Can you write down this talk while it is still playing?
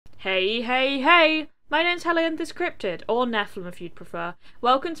Hey, hey, hey! My name's Hellion the Scripted, or Nephilim if you'd prefer.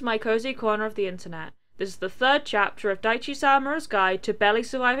 Welcome to my cozy corner of the internet. This is the third chapter of Daichi Sawamura's Guide to Barely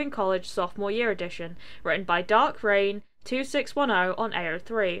Surviving College Sophomore Year Edition, written by Dark Rain 2610 on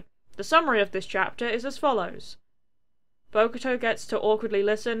AO3. The summary of this chapter is as follows. Bokuto gets to awkwardly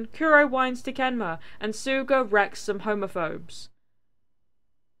listen, Kuro whines to Kenma, and Suga wrecks some homophobes.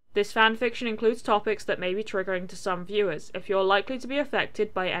 This fanfiction includes topics that may be triggering to some viewers. If you're likely to be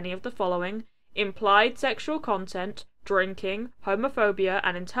affected by any of the following: implied sexual content, drinking, homophobia,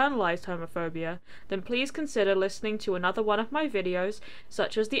 and internalized homophobia, then please consider listening to another one of my videos,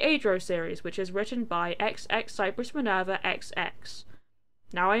 such as the Adro series, which is written by XX Cypress Minerva XX.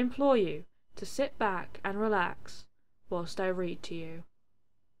 Now I implore you to sit back and relax whilst I read to you.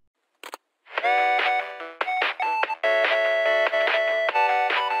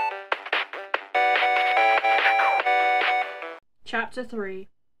 Chapter 3.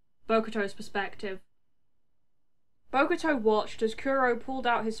 Bokuto's Perspective. Bokuto watched as Kuro pulled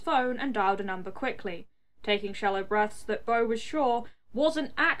out his phone and dialed a number quickly, taking shallow breaths that Bo was sure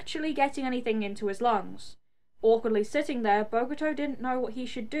wasn't actually getting anything into his lungs. Awkwardly sitting there, Bokuto didn't know what he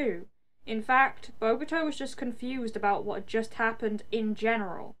should do. In fact, Bokuto was just confused about what had just happened in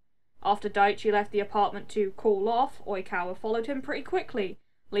general. After Daichi left the apartment to cool off, Oikawa followed him pretty quickly,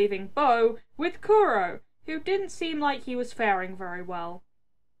 leaving Bo with Kuro, who didn't seem like he was faring very well.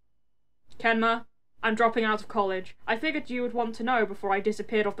 Kenma, I'm dropping out of college. I figured you would want to know before I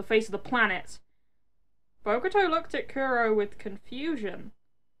disappeared off the face of the planet. Bokuto looked at Kuro with confusion,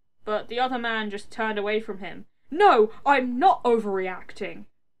 but the other man just turned away from him. No, I'm not overreacting.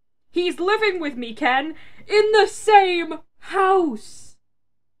 He's living with me, Ken, in the same house.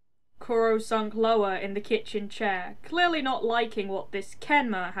 Kuro sunk lower in the kitchen chair, clearly not liking what this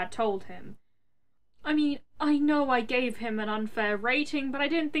Kenma had told him. I mean, I know I gave him an unfair rating, but I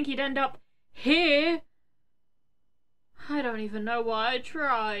didn't think he'd end up here. I don't even know why I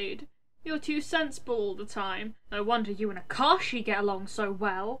tried. You're too sensible all the time. No wonder you and Akashi get along so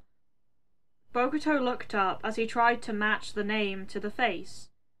well. Bokuto looked up as he tried to match the name to the face.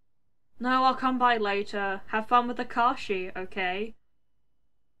 No, I'll come by later. Have fun with Akashi, okay?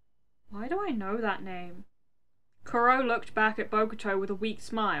 Why do I know that name? Kuro looked back at Bokuto with a weak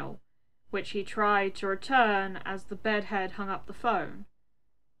smile, which he tried to return as the bedhead hung up the phone.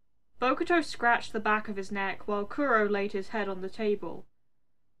 Bokuto scratched the back of his neck while Kuro laid his head on the table.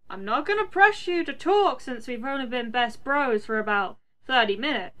 I'm not gonna press you to talk since we've only been best bros for about 30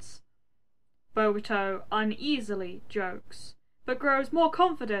 minutes. Bokuto uneasily jokes, but grows more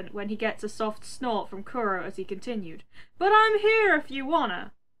confident when he gets a soft snort from Kuro as he continued. But I'm here if you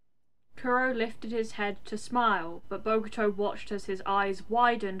wanna. Kuro lifted his head to smile, but Bokuto watched as his eyes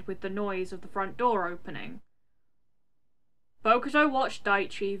widened with the noise of the front door opening. Bokuto watched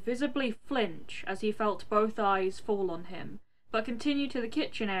Daichi visibly flinch as he felt both eyes fall on him, but continued to the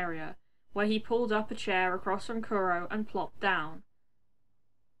kitchen area, where he pulled up a chair across from Kuro and plopped down.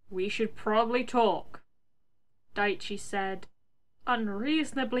 We should probably talk, Daichi said,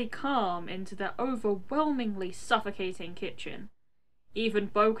 unreasonably calm into the overwhelmingly suffocating kitchen. Even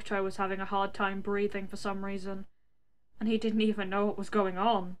Bokuto was having a hard time breathing for some reason, and he didn't even know what was going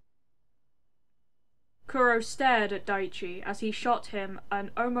on. Kuro stared at Daichi as he shot him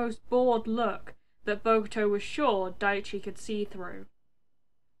an almost bored look that Bokuto was sure Daichi could see through.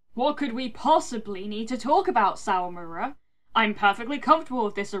 What could we possibly need to talk about, Sawamura? I'm perfectly comfortable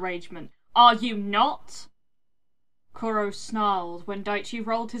with this arrangement. Are you not? Kuro snarled when Daichi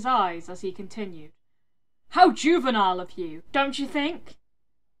rolled his eyes as he continued. How juvenile of you, don't you think?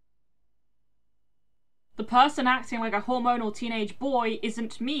 The person acting like a hormonal teenage boy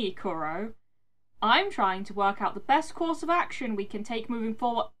isn't me, Kuro. I'm trying to work out the best course of action we can take moving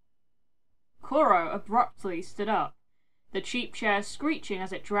forward. Kuro abruptly stood up, the cheap chair screeching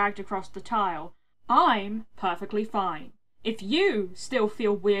as it dragged across the tile. I'm perfectly fine. If you still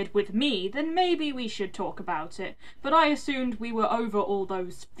feel weird with me, then maybe we should talk about it, but I assumed we were over all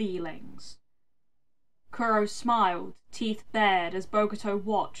those feelings. Kuro smiled, teeth bared, as Bokuto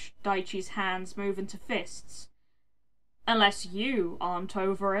watched Daichi's hands move into fists. Unless you aren't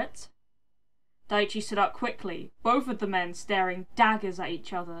over it. Daichi stood up quickly, both of the men staring daggers at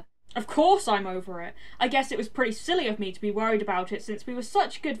each other. Of course I'm over it. I guess it was pretty silly of me to be worried about it since we were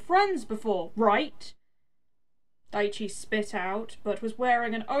such good friends before, right? Daichi spit out, but was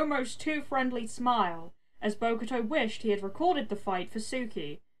wearing an almost too friendly smile, as Bokuto wished he had recorded the fight for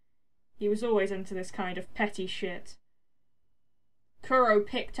Suki. He was always into this kind of petty shit. Kuro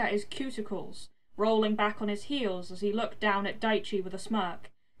picked at his cuticles, rolling back on his heels as he looked down at Daichi with a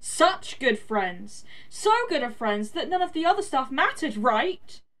smirk. Such good friends! So good of friends that none of the other stuff mattered,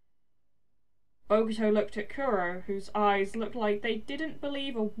 right? Bokuto looked at Kuro, whose eyes looked like they didn't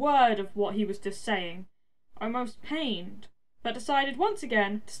believe a word of what he was just saying, almost pained, but decided once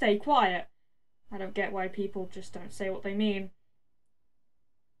again to stay quiet. I don't get why people just don't say what they mean.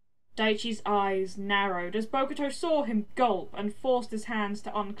 Daichi's eyes narrowed as Bokuto saw him gulp and forced his hands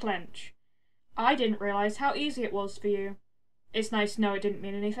to unclench. I didn't realise how easy it was for you. It's nice to know it didn't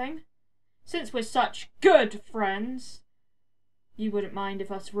mean anything. Since we're such good friends, you wouldn't mind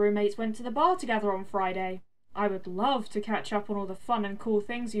if us roommates went to the bar together on Friday. I would love to catch up on all the fun and cool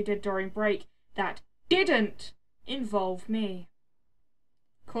things you did during break that didn't involve me.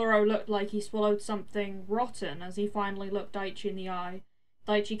 Kuro looked like he swallowed something rotten as he finally looked Daichi in the eye.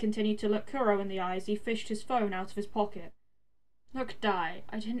 Daichi continued to look Kuro in the eye as he fished his phone out of his pocket. Look, Dai,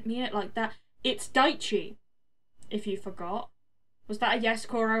 I didn't mean it like that. It's Daichi! If you forgot. Was that a yes,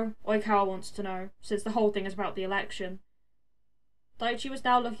 Kuro? Oikawa wants to know, since the whole thing is about the election. Daichi was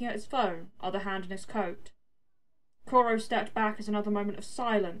now looking at his phone, other hand in his coat. Kuro stepped back as another moment of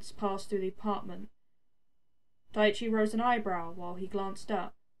silence passed through the apartment. Daichi rose an eyebrow while he glanced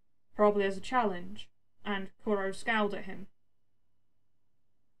up, probably as a challenge, and Kuro scowled at him.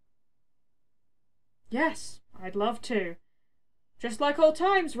 Yes, I'd love to. Just like old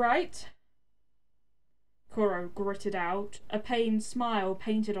times, right? Kuro gritted out, a pained smile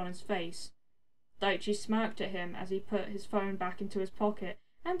painted on his face. Daichi smirked at him as he put his phone back into his pocket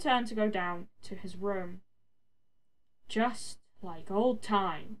and turned to go down to his room. Just like old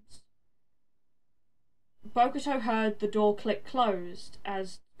times. Bokuto heard the door click closed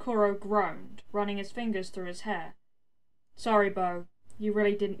as Kuro groaned, running his fingers through his hair. Sorry, Bo. You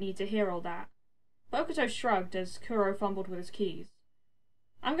really didn't need to hear all that. Bokuto shrugged as Kuro fumbled with his keys.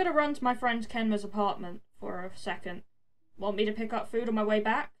 I'm gonna run to my friend Kenma's apartment for a second. Want me to pick up food on my way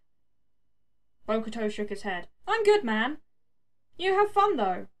back? Bokuto shook his head. I'm good, man. You have fun,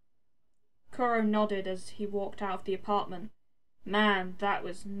 though. Kuro nodded as he walked out of the apartment. Man, that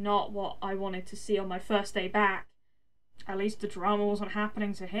was not what I wanted to see on my first day back. At least the drama wasn't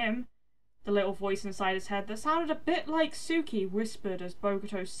happening to him. The little voice inside his head that sounded a bit like Suki whispered as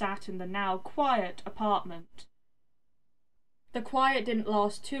Bokuto sat in the now quiet apartment. The quiet didn't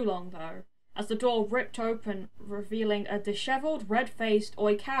last too long, though, as the door ripped open, revealing a dishevelled, red-faced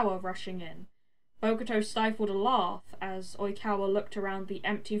Oikawa rushing in. Bokuto stifled a laugh as Oikawa looked around the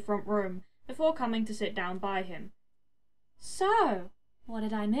empty front room before coming to sit down by him. So, what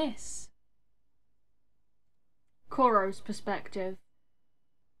did I miss? Kuro's perspective.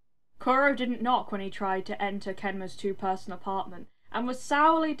 Kuro didn't knock when he tried to enter Kenma's two-person apartment, and was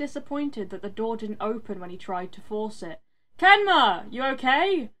sourly disappointed that the door didn't open when he tried to force it. Kenma, you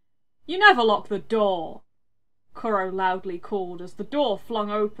okay? You never lock the door! Kuro loudly called as the door flung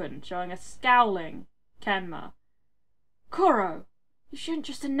open, showing a scowling Kenma. Kuro, you shouldn't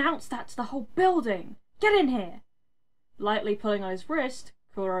just announce that to the whole building! Get in here! Lightly pulling on his wrist,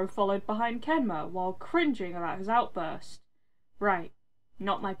 Kuro followed behind Kenma while cringing about his outburst. Right,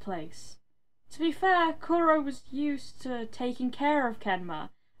 not my place. To be fair, Kuro was used to taking care of Kenma,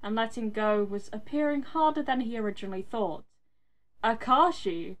 and letting go was appearing harder than he originally thought.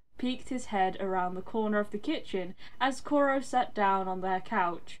 Akashi peeked his head around the corner of the kitchen as Kuro sat down on their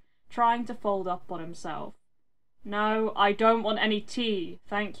couch, trying to fold up on himself. No, I don't want any tea,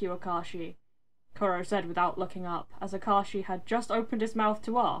 thank you, Akashi, Kuro said without looking up, as Akashi had just opened his mouth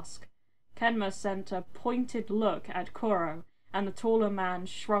to ask. Kenma sent a pointed look at Kuro, and the taller man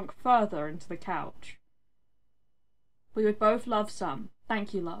shrunk further into the couch. We would both love some,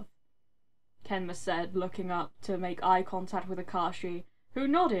 thank you, love, Kenma said, looking up to make eye contact with Akashi, who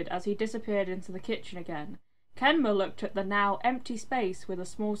nodded as he disappeared into the kitchen again. Kenma looked at the now empty space with a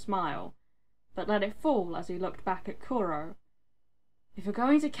small smile, but let it fall as he looked back at Kuro. If you're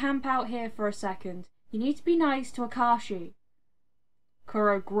going to camp out here for a second, you need to be nice to Akashi.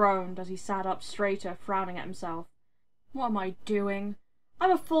 Kuro groaned as he sat up straighter, frowning at himself. What am I doing?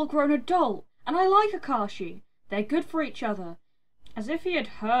 I'm a full-grown adult, and I like Akashi. They're good for each other. As if he had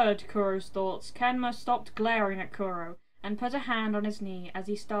heard Kuro's thoughts, Kenma stopped glaring at Kuro and put a hand on his knee as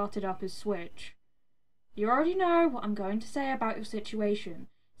he started up his switch. You already know what I'm going to say about your situation,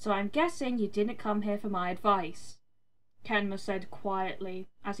 so I'm guessing you didn't come here for my advice, Kenma said quietly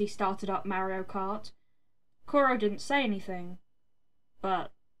as he started up Mario Kart. Kuro didn't say anything,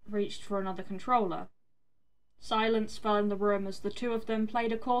 but reached for another controller. Silence fell in the room as the two of them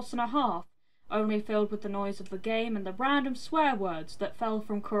played a course and a half, only filled with the noise of the game and the random swear words that fell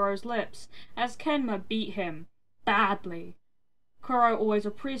from Kuro's lips as Kenma beat him badly. Kuro always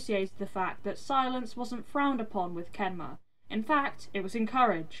appreciated the fact that silence wasn't frowned upon with Kenma. In fact, it was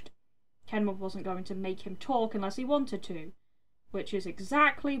encouraged. Kenma wasn't going to make him talk unless he wanted to, which is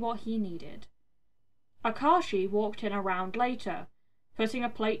exactly what he needed. Akashi walked in a round later, putting a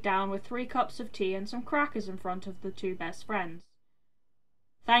plate down with 3 cups of tea and some crackers in front of the 2 best friends.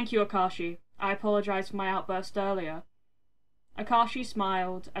 "Thank you, Akashi. I apologise for my outburst earlier." Akashi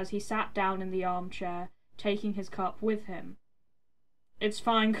smiled as he sat down in the armchair, taking his cup with him. "It's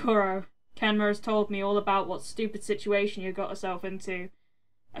fine, Kuro. Kenma has told me all about what stupid situation you got yourself into,"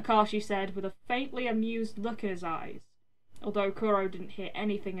 Akashi said with a faintly amused look in his eyes, although Kuro didn't hear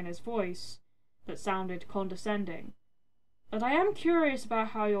anything in his voice that sounded condescending. "But I am curious about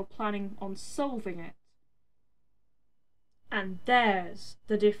how you're planning on solving it." And there's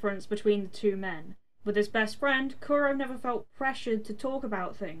the difference between the 2 men. With his best friend, Kuro never felt pressured to talk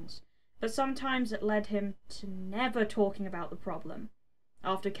about things, but sometimes it led him to never talking about the problem.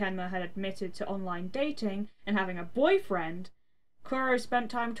 After Kenma had admitted to online dating and having a boyfriend, Kuro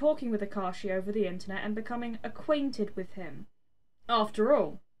spent time talking with Akashi over the internet and becoming acquainted with him. After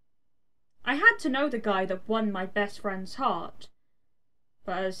all, I had to know the guy that won my best friend's heart.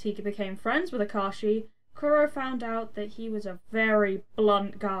 But as he became friends with Akashi, Kuro found out that he was a very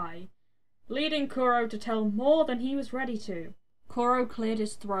blunt guy, leading Kuro to tell more than he was ready to. Kuro cleared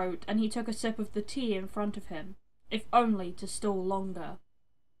his throat and he took a sip of the tea in front of him, if only to stall longer.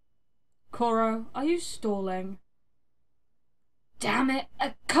 "Kuro, are you stalling?" "Damn it,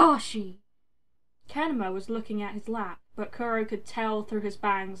 Akashi!" Kenma was looking at his lap, but Kuro could tell through his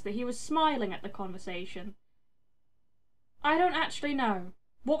bangs that he was smiling at the conversation. "I don't actually know.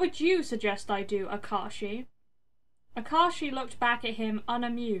 What would you suggest I do, Akashi?" Akashi looked back at him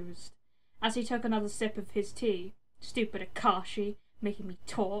unamused as he took another sip of his tea. "Stupid Akashi, making me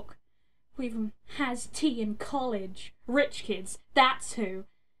talk. Who even has tea in college? Rich kids, that's who.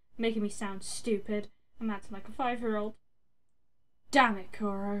 Making me sound stupid. I'm acting like a 5-year-old. Damn it,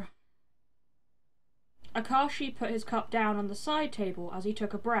 Kuro." Akashi put his cup down on the side table as he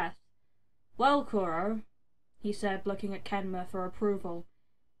took a breath. "Well, Kuro," he said, looking at Kenma for approval,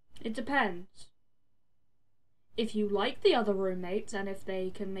 "it depends. If you like the other roommates and if they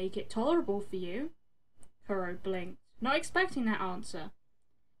can make it tolerable for you." Kuro blinked, not expecting that answer.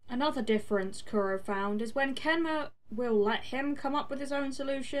 Another difference Kuro found is when Kenma will let him come up with his own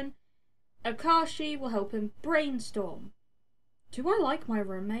solution, Akashi will help him brainstorm. "Do I like my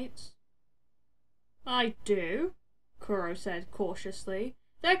roommates?" "I do," Kuro said cautiously.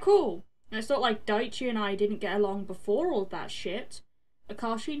 "They're cool. And it's not like Daichi and I didn't get along before all that shit."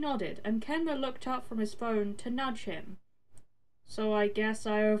 Akashi nodded, and Kenma looked up from his phone to nudge him. "So I guess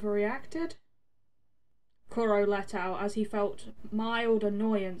I overreacted?" Kuro let out as he felt mild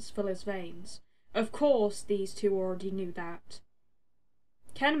annoyance fill his veins. Of course these 2 already knew that.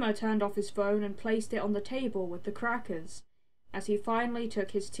 Kenma turned off his phone and placed it on the table with the crackers, as he finally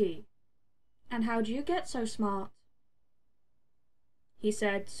took his tea. "And how'd you get so smart?" he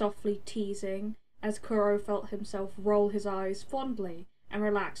said, softly teasing, as Kuro felt himself roll his eyes fondly and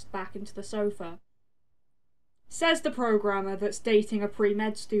relaxed back into the sofa. "Says the programmer that's dating a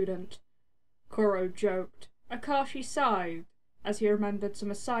pre-med student," Kuro joked. Akashi sighed as he remembered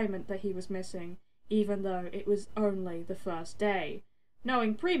some assignment that he was missing, even though it was only the first day.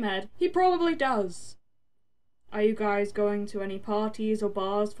 Knowing pre-med, he probably does. "Are you guys going to any parties or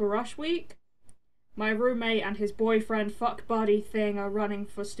bars for Rush Week? My roommate and his boyfriend fuck buddy thing are running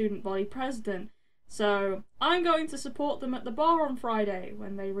for student body president, so I'm going to support them at the bar on Friday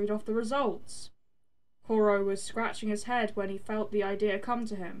when they read off the results." Kuro was scratching his head when he felt the idea come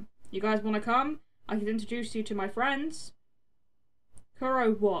to him. "You guys want to come? I could introduce you to my friends."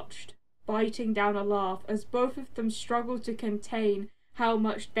 Kuro watched, biting down a laugh as both of them struggled to contain how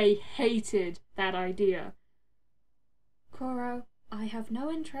much they hated that idea. "Kuro, I have no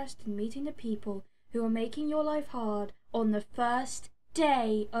interest in meeting the people who are making your life hard on the first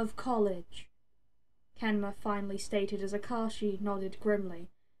day of college," Kenma finally stated as Akashi nodded grimly.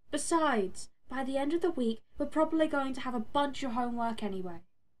 "Besides, by the end of the week, we're probably going to have a bunch of homework anyway."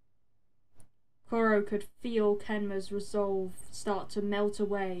 Kuro could feel Kenma's resolve start to melt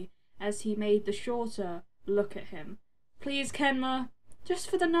away as he made the shorter look at him. "Please, Kenma, just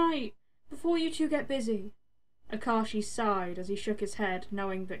for the night, before you 2 get busy." Akashi sighed as he shook his head,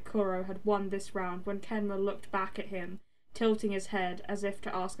 knowing that Kuro had won this round when Kenma looked back at him, tilting his head as if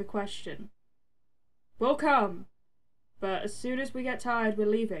to ask a question. "We'll come, but as soon as we get tired we're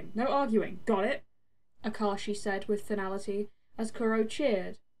leaving. No arguing, got it?" Akashi said with finality as Kuro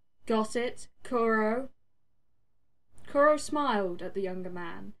cheered. "Got it, Kuro?" Kuro smiled at the younger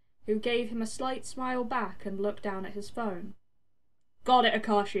man, who gave him a slight smile back and looked down at his phone. "Got it,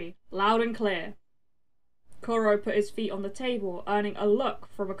 Akashi. Loud and clear." Kuro put his feet on the table, earning a look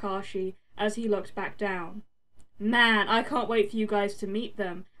from Akashi as he looked back down. Man, I can't wait for you guys to meet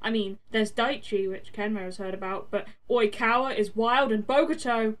them. I mean, there's Daichi, which Kenma has heard about, but Oikawa is wild and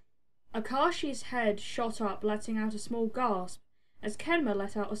Bokuto... Akashi's head shot up, letting out a small gasp, as Kenma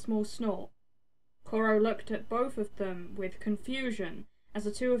let out a small snort. Koro looked at both of them with confusion, as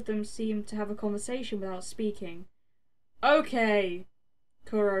the two of them seemed to have a conversation without speaking. Okay,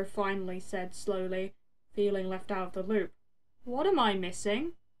 Koro finally said slowly, feeling left out of the loop. What am I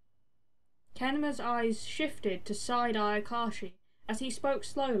missing? Kenma's eyes shifted to side-eye Akashi as he spoke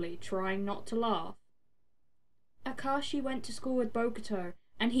slowly, trying not to laugh. Akashi went to school with Bokuto,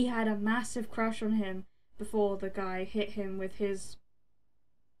 and he had a massive crush on him before the guy hit him with his...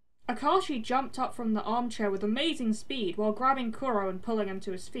 Akashi jumped up from the armchair with amazing speed while grabbing Koro and pulling him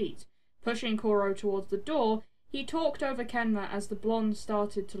to his feet. Pushing Koro towards the door, he talked over Kenma as the blonde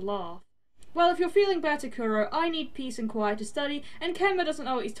started to laugh. Well, if you're feeling better, Kuro, I need peace and quiet to study, and Kenma doesn't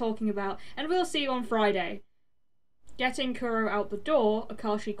know what he's talking about, and we'll see you on Friday. Getting Kuro out the door,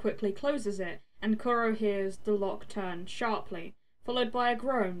 Akashi quickly closes it, and Kuro hears the lock turn sharply, followed by a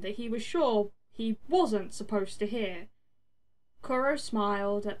groan that he was sure he wasn't supposed to hear. Kuro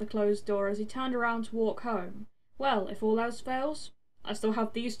smiled at the closed door as he turned around to walk home. Well, if all else fails, I still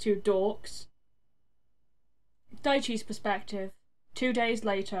have these two dorks. Daichi's perspective. 2 days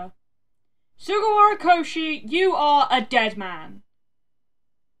later. Sugawara Koshi, you are a dead man.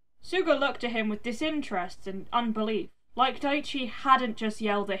 Suga looked at him with disinterest and unbelief, like Daichi hadn't just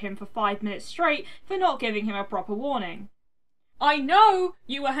yelled at him for 5 minutes straight for not giving him a proper warning. I know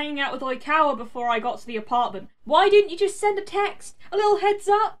you were hanging out with Oikawa before I got to the apartment. Why didn't you just send a text? A little heads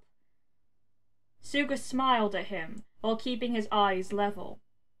up? Suga smiled at him, while keeping his eyes level.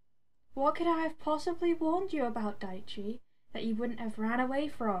 What could I have possibly warned you about, Daichi, that you wouldn't have ran away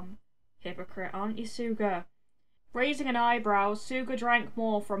from? Hypocrite, aren't you, Suga? Raising an eyebrow, Suga drank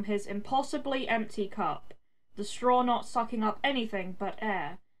more from his impossibly empty cup, the straw not sucking up anything but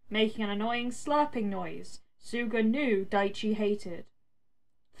air, making an annoying slurping noise Suga knew Daichi hated.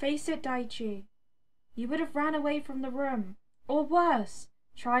 Face it, Daichi. You would have ran away from the room, or worse,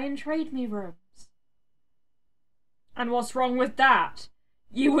 try and trade me rooms. And what's wrong with that?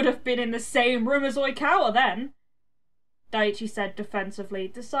 You would have been in the same room as Oikawa then. Daichi said defensively,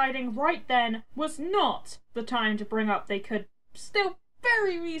 deciding right then was not the time to bring up they could still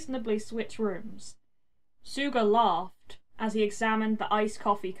very reasonably switch rooms. Suga laughed as he examined the iced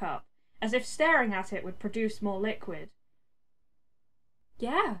coffee cup, as if staring at it would produce more liquid.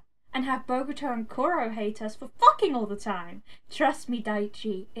 Yeah, and have Bokuto and Kuro hate us for fucking all the time. Trust me,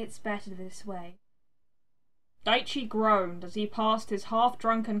 Daichi, it's better this way. Daichi groaned as he passed his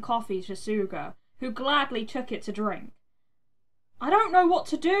half-drunken coffee to Suga, who gladly took it to drink. I don't know what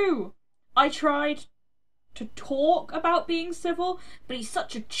to do. I tried to talk about being civil, but he's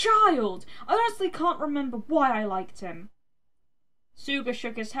such a child. I honestly can't remember why I liked him. Suga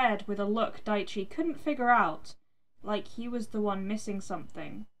shook his head with a look Daichi couldn't figure out, like he was the one missing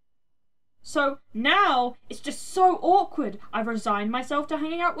something. So now it's just so awkward. I've resigned myself to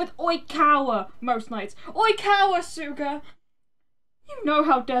hanging out with Oikawa most nights. Oikawa, Suga! You know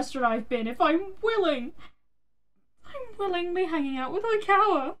how desperate I've been if I'm willingly hanging out with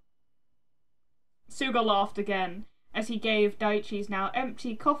Oikawa. Suga laughed again, as he gave Daichi's now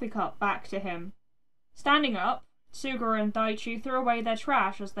empty coffee cup back to him. Standing up, Suga and Daichi threw away their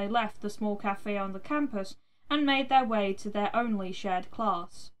trash as they left the small cafe on the campus and made their way to their only shared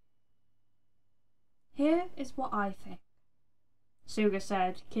class. Here is what I think, Suga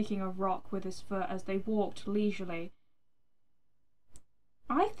said, kicking a rock with his foot as they walked leisurely.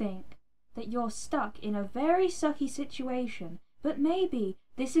 I think that you're stuck in a very sucky situation, but maybe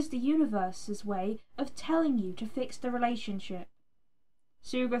this is the universe's way of telling you to fix the relationship.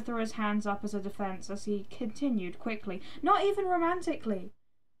 Suga threw his hands up as a defense as he continued quickly, not even romantically.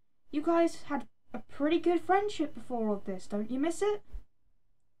 You guys had a pretty good friendship before all this, don't you miss it?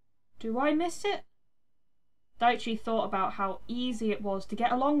 Do I miss it? Daichi thought about how easy it was to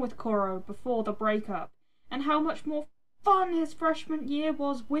get along with Kuro before the breakup, and how much more fun his freshman year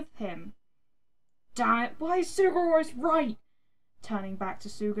was with him. Damn it, why is Suga always right? Turning back to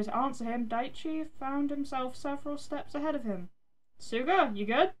Suga to answer him, Daichi found himself several steps ahead of him. Suga, you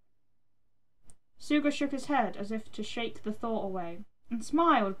good? Suga shook his head as if to shake the thought away, and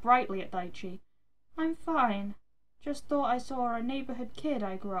smiled brightly at Daichi. I'm fine. Just thought I saw a neighborhood kid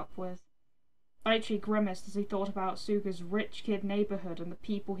I grew up with. Daichi grimaced as he thought about Suga's rich kid neighborhood and the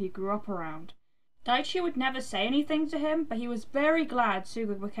people he grew up around. Daichi would never say anything to him, but he was very glad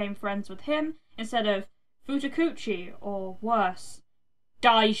Suga became friends with him instead of Futakuchi, or worse,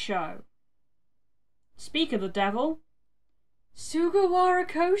 Daisho. Speak of the devil. Sugawara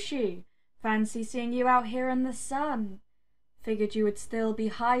Koshi, Fancy seeing you out here in the sun. Figured you would still be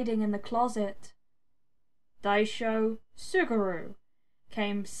hiding in the closet. Daisho Suguru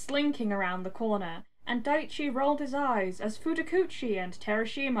came slinking around the corner, and Daichi rolled his eyes as Fudakuchi and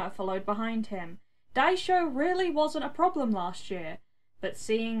Terashima followed behind him. Daisho really wasn't a problem last year, but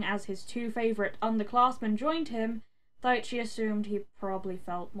seeing as his two favourite underclassmen joined him, Daichi assumed he probably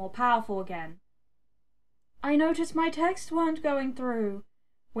felt more powerful again. I noticed my texts weren't going through.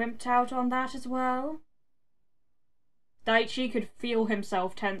 Wimped out on that as well? Daichi could feel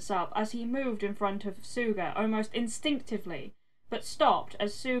himself tense up as he moved in front of Suga almost instinctively, but stopped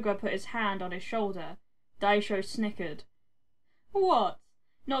as Suga put his hand on his shoulder. Daisho snickered. What?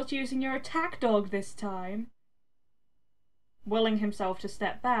 Not using your attack dog this time? Willing himself to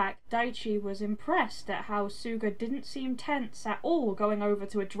step back, Daichi was impressed at how Suga didn't seem tense at all going over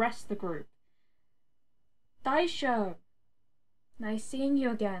to address the group. Daisho! Nice seeing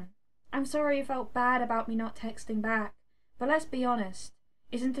you again. I'm sorry you felt bad about me not texting back, but let's be honest,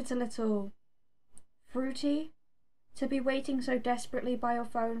 isn't it a little fruity to be waiting so desperately by your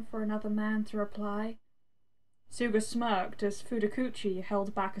phone for another man to reply? Suga smirked as Fudakuchi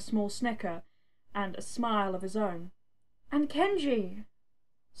held back a small snicker and a smile of his own. And Kenji!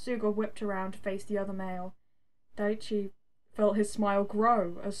 Suga whipped around to face the other male. Daichi felt his smile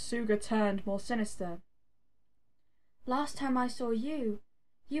grow as Suga turned more sinister. Last time I saw you,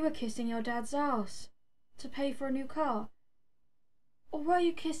 you were kissing your dad's ass to pay for a new car. Or were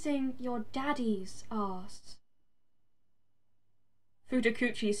you kissing your daddy's ass?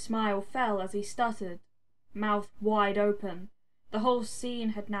 Fudakuchi's smile fell as he stuttered, mouth wide open. The whole scene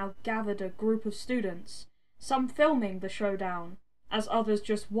had now gathered a group of students, some filming the showdown, as others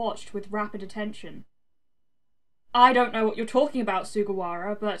just watched with rapid attention. I don't know what you're talking about,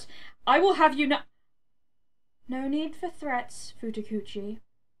 Sugawara, but I will have you know— No need for threats, Fudakuchi.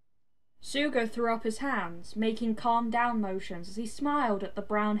 Suga threw up his hands, making calm down motions as he smiled at the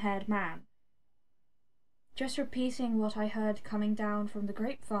brown-haired man. Just repeating what I heard coming down from the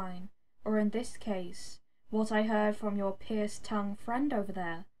grapevine, or in this case, what I heard from your pierced-tongue friend over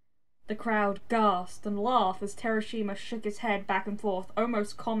there. The crowd gasped and laughed as Terashima shook his head back and forth,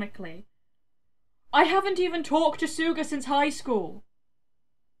 almost comically. I haven't even talked to Suga since high school.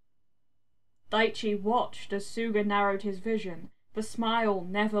 Daichi watched as Suga narrowed his vision, the smile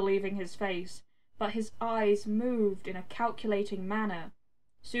never leaving his face, but his eyes moved in a calculating manner.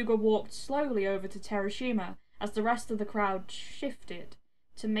 Suga walked slowly over to Terashima as the rest of the crowd shifted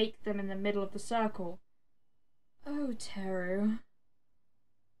to make them in the middle of the circle. Oh, Teru.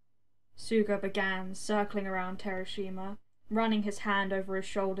 Suga began, circling around Terashima, running his hand over his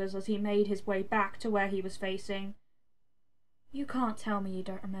shoulders as he made his way back to where he was facing. You can't tell me you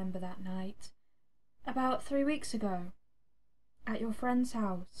don't remember that night. About 3 weeks ago. At your friend's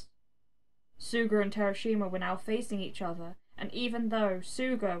house. Suga and Terashima were now facing each other, and even though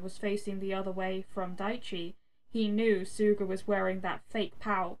Suga was facing the other way from Daichi, he knew Suga was wearing that fake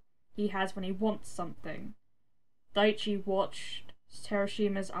pout he has when he wants something. Daichi watched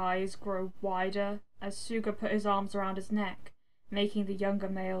Terashima's eyes grow wider as Suga put his arms around his neck, making the younger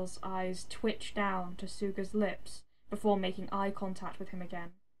male's eyes twitch down to Suga's lips before making eye contact with him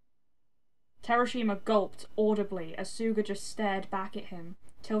again. Terashima gulped audibly as Suga just stared back at him,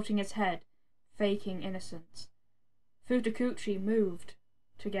 tilting his head, faking innocence. Fudakuchi moved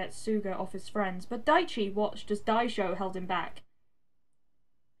to get Suga off his friends, but Daichi watched as Daisho held him back.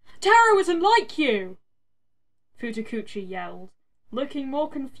 Teru isn't like you! Fudakuchi yelled, looking more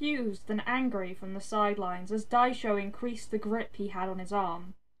confused than angry from the sidelines as Daisho increased the grip he had on his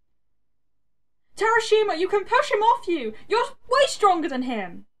arm. Terashima, you can push him off you! You're way stronger than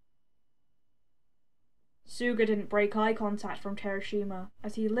him! Suga didn't break eye contact from Terashima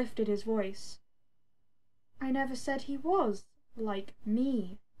as he lifted his voice. I never said he was like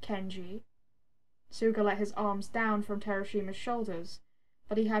me, Kenji. Suga let his arms down from Terashima's shoulders,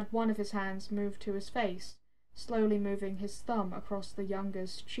 but he had one of his hands moved to his face, slowly moving his thumb across the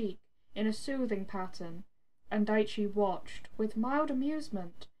younger's cheek in a soothing pattern, and Daichi watched with mild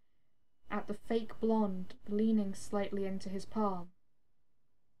amusement at the fake blonde leaning slightly into his palm.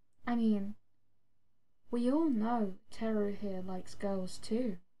 I mean, we all know Teru here likes girls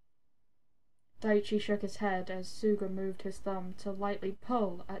too. Daichi shook his head as Suga moved his thumb to lightly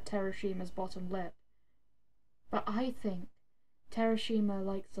pull at Terashima's bottom lip. But I think Terashima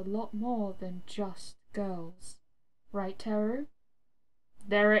likes a lot more than just girls. Right, Teru?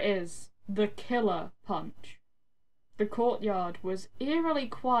 There it is, the killer punch. The courtyard was eerily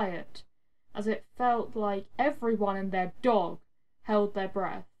quiet, as it felt like everyone and their dog held their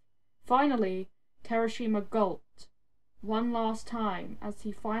breath. Finally, Terashima gulped, one last time as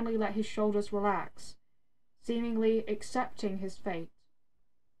he finally let his shoulders relax, seemingly accepting his fate.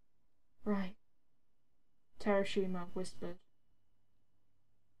 "Right," Terashima whispered.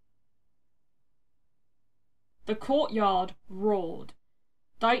 The courtyard roared.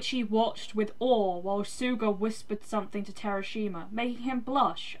 Daichi watched with awe while Suga whispered something to Terashima, making him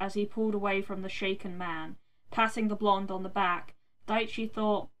blush as he pulled away from the shaken man. Patting the blonde on the back, Daichi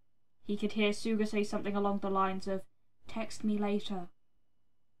thought he could hear Suga say something along the lines of, "Text me later."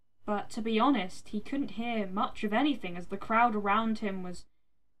 But to be honest, he couldn't hear much of anything as the crowd around him was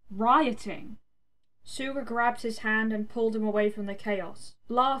rioting. Suga grabbed his hand and pulled him away from the chaos,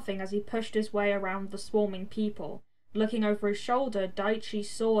 laughing as he pushed his way around the swarming people. Looking over his shoulder, Daichi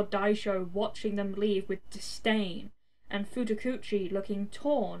saw Daisho watching them leave with disdain, and Futakuchi looking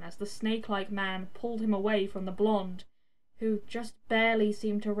torn as the snake-like man pulled him away from the blonde, who just barely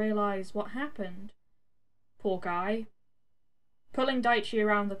seemed to realize what happened. Poor guy. Pulling Daichi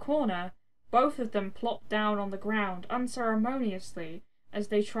around the corner, both of them plopped down on the ground unceremoniously as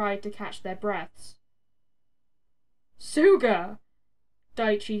they tried to catch their breaths. "Suga!"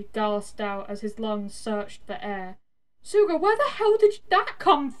 Daichi gasped out as his lungs searched for air. "Suga, where the hell did that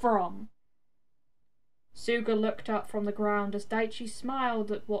come from?" Suga looked up from the ground as Daichi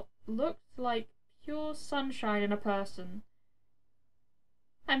smiled at what looked like pure sunshine in a person.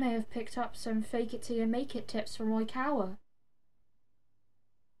 "I may have picked up some fake it till you make it tips from Oikawa."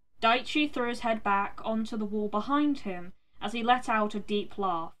 Daichi threw his head back onto the wall behind him as he let out a deep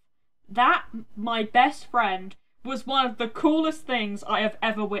laugh. "That, my best friend, was one of the coolest things I have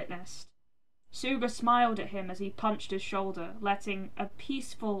ever witnessed." Suga smiled at him as he punched his shoulder, letting a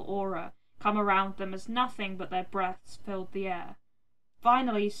peaceful aura come around them as nothing but their breaths filled the air.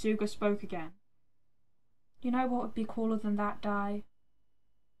 Finally, Suga spoke again. "You know what would be cooler than that, Dai?"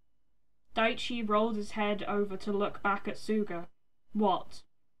 Daichi rolled his head over to look back at Suga. "What?"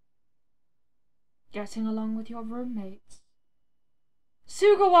 "Getting along with your roommates."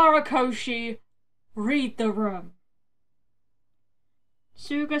 "Sugawara Koshi, read the room."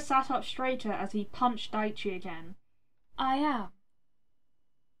 Suga sat up straighter as he punched Daichi again. "I am.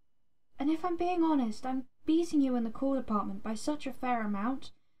 And if I'm being honest, I'm beating you in the cool department by such a fair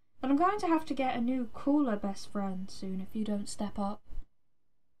amount that I'm going to have to get a new cooler best friend soon if you don't step up."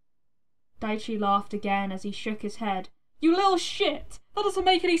 Daichi laughed again as he shook his head. "You little shit! That doesn't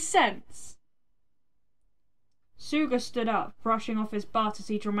make any sense!" Suga stood up, brushing off his butt as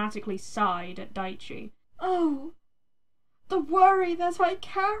he dramatically sighed at Daichi. "Oh, the worry that I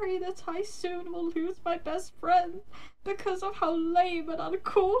carry that I soon will lose my best friend because of how lame and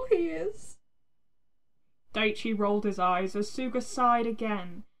uncool he is." Daichi rolled his eyes as Suga sighed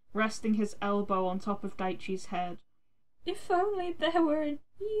again, resting his elbow on top of Daichi's head. "If only there were an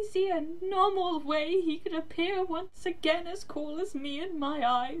easy and normal way he could appear once again as cool as me in my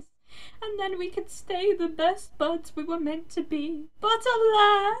eyes, and then we could stay the best buds we were meant to be. But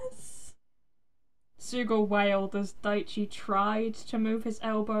alas!" Suga wailed as Daichi tried to move his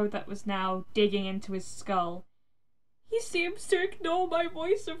elbow that was now digging into his skull. "He seems to ignore my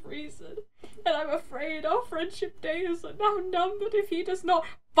voice of reason, and I'm afraid our friendship days are now numbered if he does not—"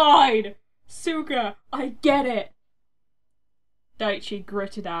 "Fine! Suga, I get it!" Daichi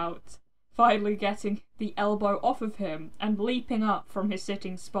gritted out, finally getting the elbow off of him and leaping up from his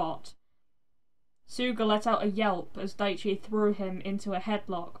sitting spot. Suga let out a yelp as Daichi threw him into a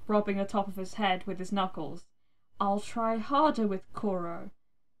headlock, rubbing the top of his head with his knuckles. "I'll try harder with Koro.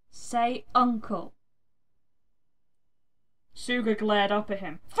 Say uncle." Suga glared up at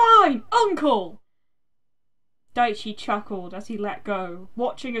him. "Fine, uncle!" Daichi chuckled as he let go,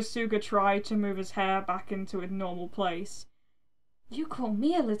 watching as Suga tried to move his hair back into its normal place. "You call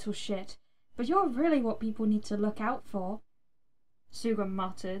me a little shit, but you're really what people need to look out for," Suga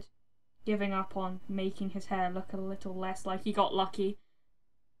muttered, giving up on making his hair look a little less like he got lucky.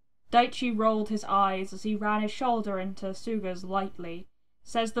 Daichi rolled his eyes as he ran his shoulder into Suga's lightly.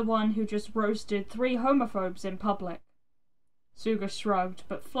 "Says the one who just roasted 3 homophobes in public." Suga shrugged,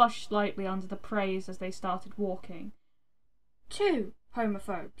 but flushed slightly under the praise as they started walking. 2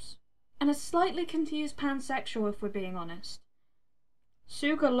 homophobes. And a slightly confused pansexual, if we're being honest."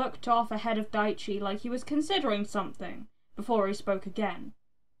 Suga looked off ahead of Daichi like he was considering something, before he spoke again.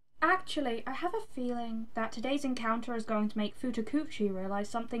 "Actually, I have a feeling that today's encounter is going to make Futakuchi realize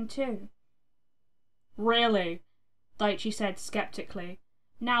something too." "Really?" Daichi said skeptically,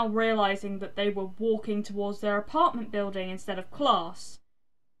 now realizing that they were walking towards their apartment building instead of class.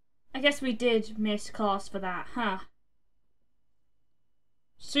 "I guess we did miss class for that, huh?"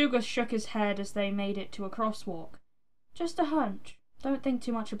 Suga shook his head as they made it to a crosswalk. "Just a hunch. Don't think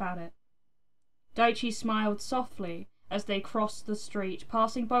too much about it." Daichi smiled softly as they crossed the street,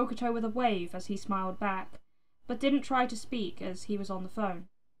 passing Bokuto with a wave as he smiled back, but didn't try to speak as he was on the phone.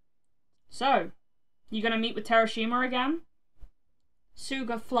 So, you gonna meet with Terashima again?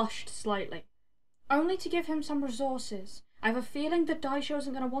 Suga flushed slightly. Only to give him some resources. I have a feeling that Daisho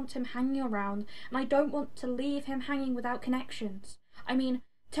isn't going to want him hanging around, and I don't want to leave him hanging without connections. I mean,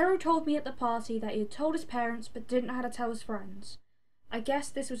 Teru told me at the party that he had told his parents but didn't know how to tell his friends. I guess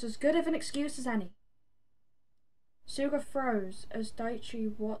this was as good of an excuse as any. Suga froze as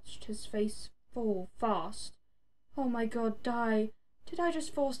Daichi watched his face fall fast. Oh my god, did I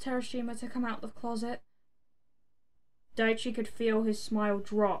just force Terashima to come out of the closet? Daichi could feel his smile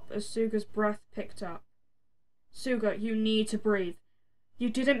drop as Suga's breath picked up. Suga, you need to breathe. You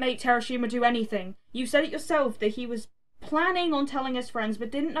didn't make Terashima do anything. You said it yourself that he was planning on telling his friends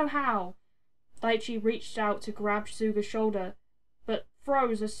but didn't know how. Daichi reached out to grab Suga's shoulder, but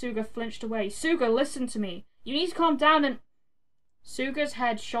froze as Suga flinched away. Suga, listen to me. You need to calm down and... Suga's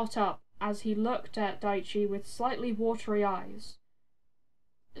head shot up as he looked at Daichi with slightly watery eyes.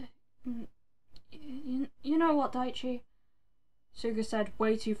 You know what, Daichi? Suga said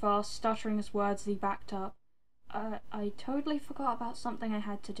way too fast, stuttering his words as he backed up. I totally forgot about something I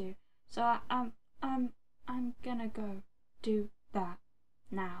had to do, so I'm gonna go do that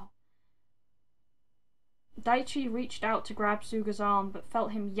now. Daichi reached out to grab Suga's arm, but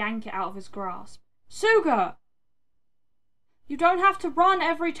felt him yank it out of his grasp. Suga! You don't have to run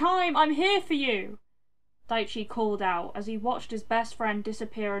every time! I'm here for you! Daichi called out as he watched his best friend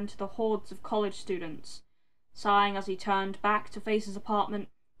disappear into the hordes of college students. Sighing as he turned back to face his apartment,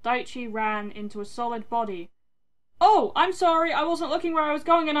 Daichi ran into a solid body. Oh, I'm sorry, I wasn't looking where I was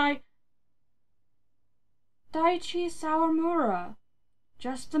going and I... Daichi Sawamura.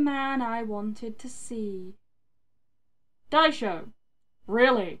 Just the man I wanted to see. Daisho.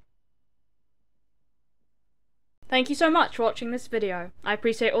 Really? Thank you so much for watching this video. I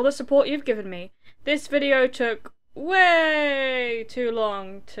appreciate all the support you've given me. This video took way too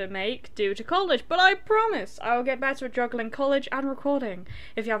long to make due to college, but I promise I will get better at juggling college and recording.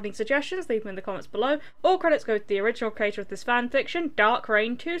 If you have any suggestions, leave them in the comments below. All credits go to the original creator of this fanfiction,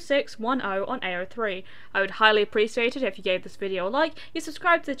 DarkRain2610 on AO3. I would highly appreciate it if you gave this video a like, you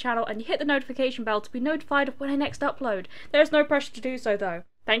subscribe to the channel, and you hit the notification bell to be notified of when I next upload. There is no pressure to do so though.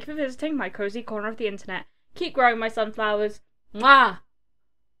 Thank you for visiting my cozy corner of the internet. Keep growing my sunflowers. Mwah!